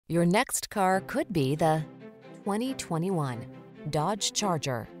Your next car could be the 2021 Dodge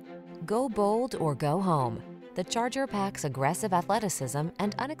Charger. Go bold or go home. The Charger packs aggressive athleticism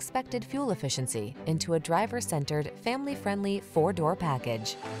and unexpected fuel efficiency into a driver-centered, family-friendly 4-door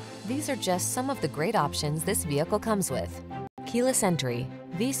package. These are just some of the great options this vehicle comes with: keyless entry,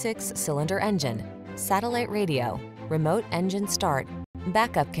 V6 cylinder engine, satellite radio, remote engine start,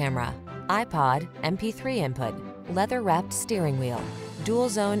 backup camera, iPod, MP3 input, leather-wrapped steering wheel,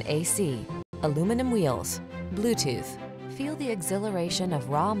 dual-zone AC, aluminum wheels, Bluetooth. Feel the exhilaration of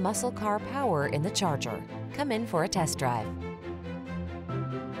raw muscle car power in the Charger. Come in for a test drive.